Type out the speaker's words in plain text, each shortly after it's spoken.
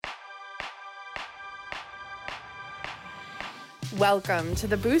Welcome to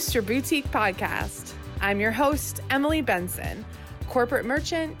the Boost Your Boutique podcast. I'm your host, Emily Benson, corporate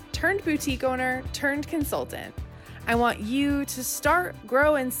merchant turned boutique owner turned consultant. I want you to start,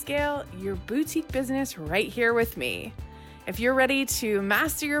 grow, and scale your boutique business right here with me. If you're ready to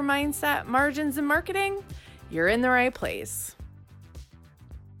master your mindset, margins, and marketing, you're in the right place.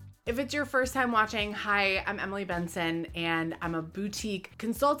 If it's your first time watching, hi, I'm Emily Benson, and I'm a boutique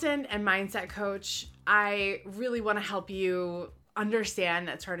consultant and mindset coach. I really want to help you understand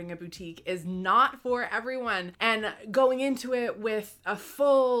that starting a boutique is not for everyone, and going into it with a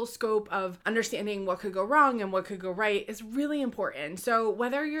full scope of understanding what could go wrong and what could go right is really important. So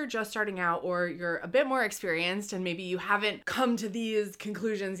whether you're just starting out or you're a bit more experienced and maybe you haven't come to these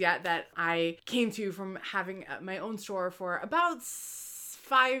conclusions yet that I came to from having my own store for about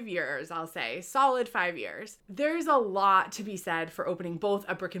 5 years, I'll say, solid 5 years. There's a lot to be said for opening both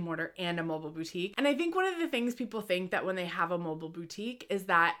a brick and mortar and a mobile boutique. And I think one of the things people think that when they have a mobile boutique is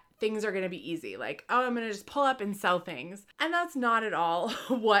that things are going to be easy. Like, oh, I'm going to just pull up and sell things. And that's not at all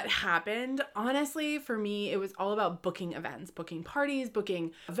what happened. Honestly, for me, it was all about booking events, booking parties,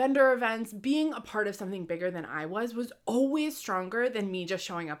 booking vendor events. Being a part of something bigger than I was always stronger than me just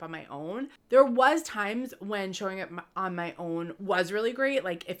showing up on my own. There was times when showing up on my own was really great.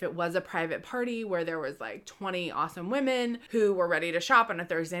 Like if it was a private party where there was like 20 awesome women who were ready to shop on a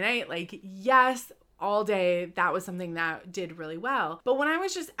Thursday night, like yes, all day, that was something that did really well. But when I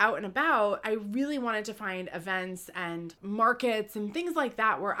was just out and about, I really wanted to find events and markets and things like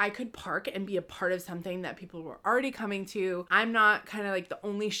that where I could park and be a part of something that people were already coming to. I'm not kind of like the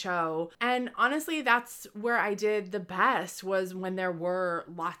only show. And honestly, that's where I did the best, was when there were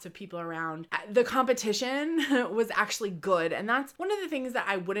lots of people around. The competition was actually good. And that's one of the things that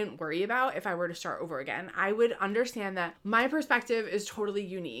I wouldn't worry about if I were to start over again. I would understand that my perspective is totally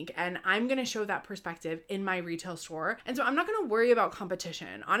unique and I'm going to show that perspective in my retail store. And so I'm not going to worry about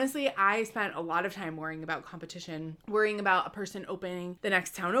competition. Honestly, I spent a lot of time worrying about competition, worrying about a person opening the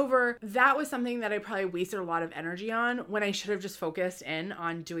next town over. That was something that I probably wasted a lot of energy on when I should have just focused in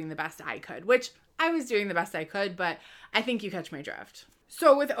on doing the best I could, which I was doing the best I could, but I think you catch my drift.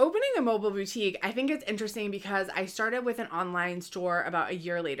 So with opening a mobile boutique, I think it's interesting because I started with an online store about a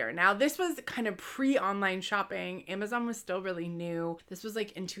year later. Now, this was kind of pre-online shopping. Amazon was still really new. This was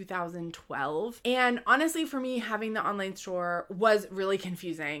like in 2012. And honestly, for me, having the online store was really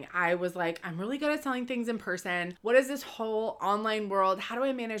confusing. I was like, I'm really good at selling things in person. What is this whole online world? How do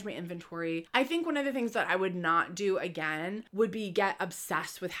I manage my inventory? I think one of the things that I would not do again would be get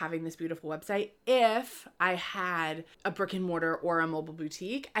obsessed with having this beautiful website if I had a brick and mortar or a mobile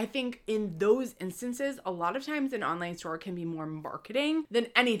boutique. I think in those instances, a lot of times an online store can be more marketing than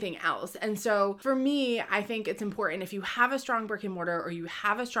anything else. And so for me, I think it's important if you have a strong brick and mortar or you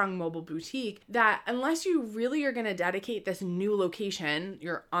have a strong mobile boutique, that unless you really are going to dedicate this new location,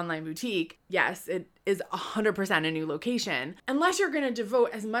 your online boutique, yes, it is 100% a new location. Unless you're going to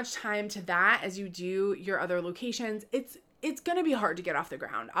devote as much time to that as you do your other locations, it's going to be hard to get off the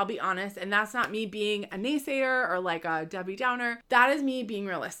ground. I'll be honest. And that's not me being a naysayer or like a Debbie Downer. That is me being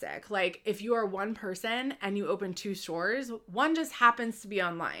realistic. Like if you are one person and you open 2 stores, one just happens to be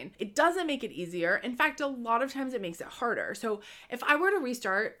online. It doesn't make it easier. In fact, a lot of times it makes it harder. So if I were to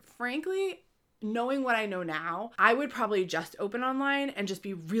restart, frankly, knowing what I know now, I would probably just open online and just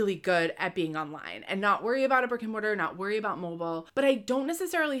be really good at being online and not worry about a brick and mortar, not worry about mobile. But I don't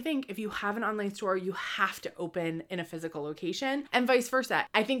necessarily think if you have an online store, you have to open in a physical location, and vice versa.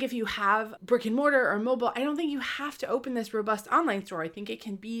 I think if you have brick and mortar or mobile, I don't think you have to open this robust online store. I think it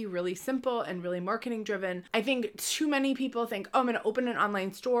can be really simple and really marketing driven. I think too many people think, oh, I'm going to open an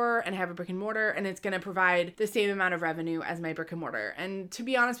online store and have a brick and mortar and it's going to provide the same amount of revenue as my brick and mortar. And to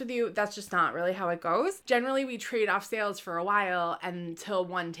be honest with you, that's just not really how it goes. Generally, we trade off sales for a while until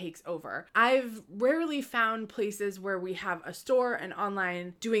one takes over. I've rarely found places where we have a store and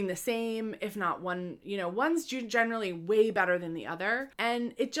online doing the same, if not one, one's generally way better than the other.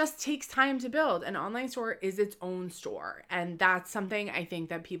 And it just takes time to build. An online store is its own store. And that's something I think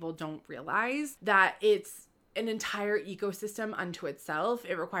that people don't realize, that it's an entire ecosystem unto itself.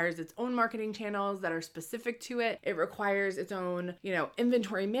 It requires its own marketing channels that are specific to it. It requires its own,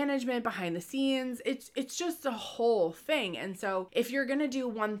 inventory management behind the scenes. It's just a whole thing. And so if you're going to do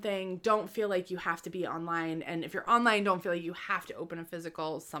one thing, don't feel like you have to be online. And if you're online, don't feel like you have to open a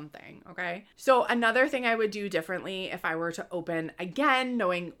physical something. Okay. So another thing I would do differently if I were to open again,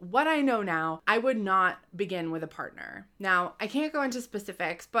 knowing what I know now, I would not begin with a partner. Now, I can't go into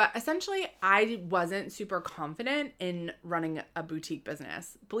specifics, but essentially I wasn't super confident confident in running a boutique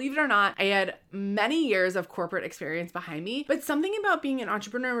business. Believe it or not, I had many years of corporate experience behind me, but something about being an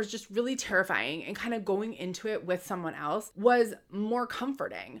entrepreneur was just really terrifying, and kind of going into it with someone else was more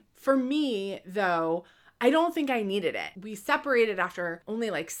comforting. For me, though, I don't think I needed it. We separated after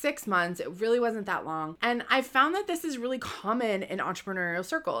only like 6 months. It really wasn't that long. And I found that this is really common in entrepreneurial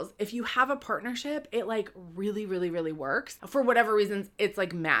circles. If you have a partnership, it like really, really, really works. For whatever reasons, it's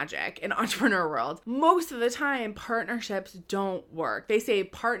like magic in entrepreneur world. Most of the time, partnerships don't work. They say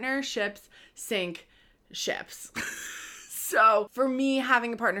partnerships sink ships. So for me,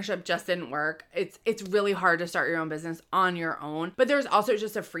 having a partnership just didn't work. It's really hard to start your own business on your own, but there's also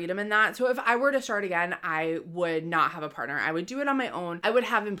just a freedom in that. So if I were to start again, I would not have a partner. I would do it on my own. I would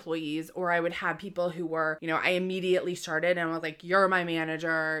have employees, or I would have people who were, I immediately started and was like, you're my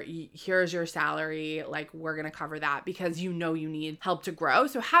manager. Here's your salary. Like, we're going to cover that because you need help to grow.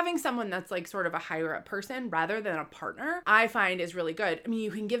 So having someone that's like sort of a higher up person rather than a partner, I find is really good. I mean,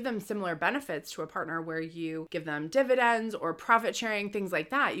 you can give them similar benefits to a partner where you give them dividends or profit sharing, things like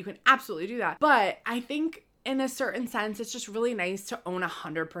that. You can absolutely do that. But I think in a certain sense, it's just really nice to own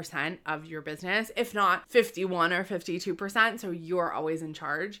 100% of your business, if not 51 or 52%. So you're always in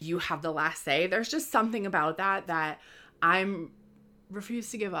charge. You have the last say. There's just something about that I'm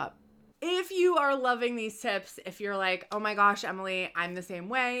refuse to give up. If you are loving these tips, if you're like, oh my gosh, Emily, I'm the same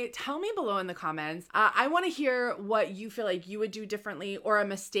way, tell me below in the comments. I want to hear what you feel like you would do differently, or a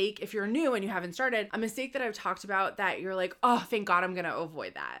mistake if you're new and you haven't started, a mistake that I've talked about that you're like, oh, thank God I'm going to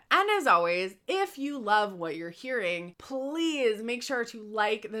avoid that. And as always, if you love what you're hearing, please make sure to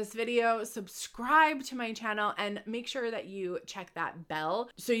like this video, subscribe to my channel, and make sure that you check that bell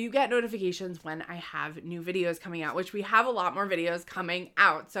so you get notifications when I have new videos coming out, which we have a lot more videos coming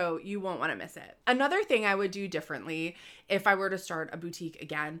out, so you won't want to miss it. Another thing I would do differently if I were to start a boutique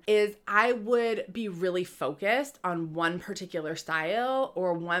again is I would be really focused on one particular style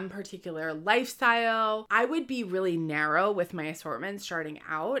or one particular lifestyle. I would be really narrow with my assortment starting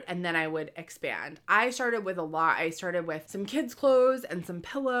out, and then I would expand. I started with a lot. I started with some kids' clothes and some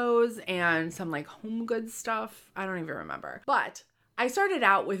pillows and some like home goods stuff. I don't even remember. But I started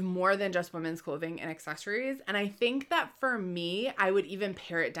out with more than just women's clothing and accessories, and I think that for me, I would even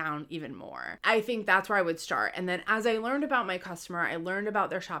pare it down even more. I think that's where I would start. And then as I learned about my customer, I learned about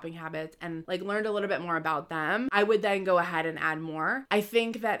their shopping habits and like learned a little bit more about them, I would then go ahead and add more. I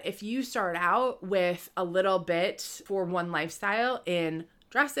think that if you start out with a little bit for one lifestyle in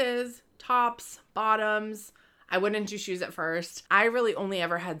dresses, tops, bottoms, I wouldn't do shoes at first. I really only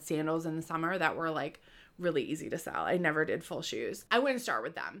ever had sandals in the summer that were like really easy to sell. I never did full shoes. I wouldn't start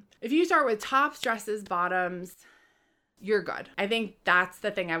with them. If you start with tops, dresses, bottoms, you're good. I think that's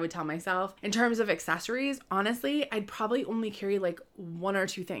the thing I would tell myself. In terms of accessories, honestly, I'd probably only carry like 1 or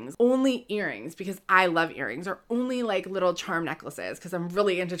 2 things. Only earrings, because I love earrings, or only like little charm necklaces, because I'm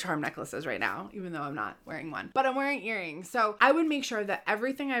really into charm necklaces right now, even though I'm not wearing one, but I'm wearing earrings. So I would make sure that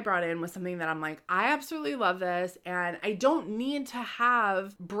everything I brought in was something that I'm like, I absolutely love this, and I don't need to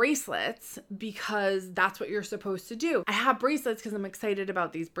have bracelets because that's what you're supposed to do. I have bracelets because I'm excited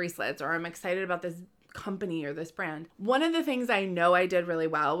about these bracelets, or I'm excited about this company or this brand. One of the things I know I did really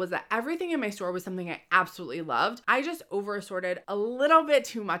well was that everything in my store was something I absolutely loved. I just over assorted a little bit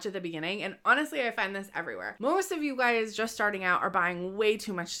too much at the beginning, and honestly, I find this everywhere. Most of you guys just starting out are buying way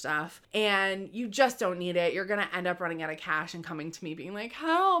too much stuff and you just don't need it. You're gonna end up running out of cash and coming to me being like,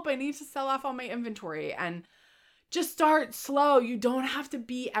 help, I need to sell off all my inventory. And just start slow. You don't have to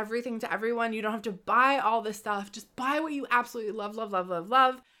be everything to everyone. You don't have to buy all this stuff. Just buy what you absolutely love, love, love, love,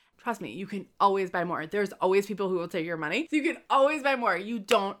 love. Trust me, you can always buy more. There's always people who will take your money. So you can always buy more. You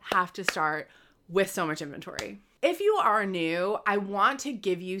don't have to start with so much inventory. If you are new, I want to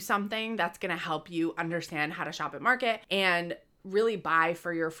give you something that's going to help you understand how to shop at market and really buy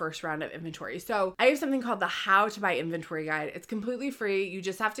for your first round of inventory. So I have something called the How to Buy Inventory Guide. It's completely free. You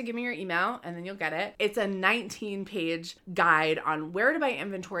just have to give me your email and then you'll get it. It's a 19-page guide on where to buy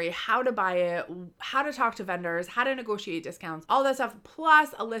inventory, how to buy it, how to talk to vendors, how to negotiate discounts, all that stuff,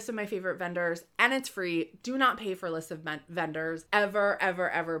 plus a list of my favorite vendors, and it's free. Do not pay for a list of vendors ever, ever,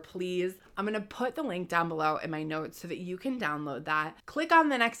 ever, please. I'm going to put the link down below in my notes so that you can download that. Click on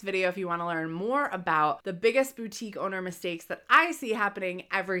the next video if you want to learn more about the biggest boutique owner mistakes that I see happening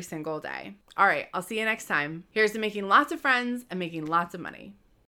every single day. All right, I'll see you next time. Here's to making lots of friends and making lots of money.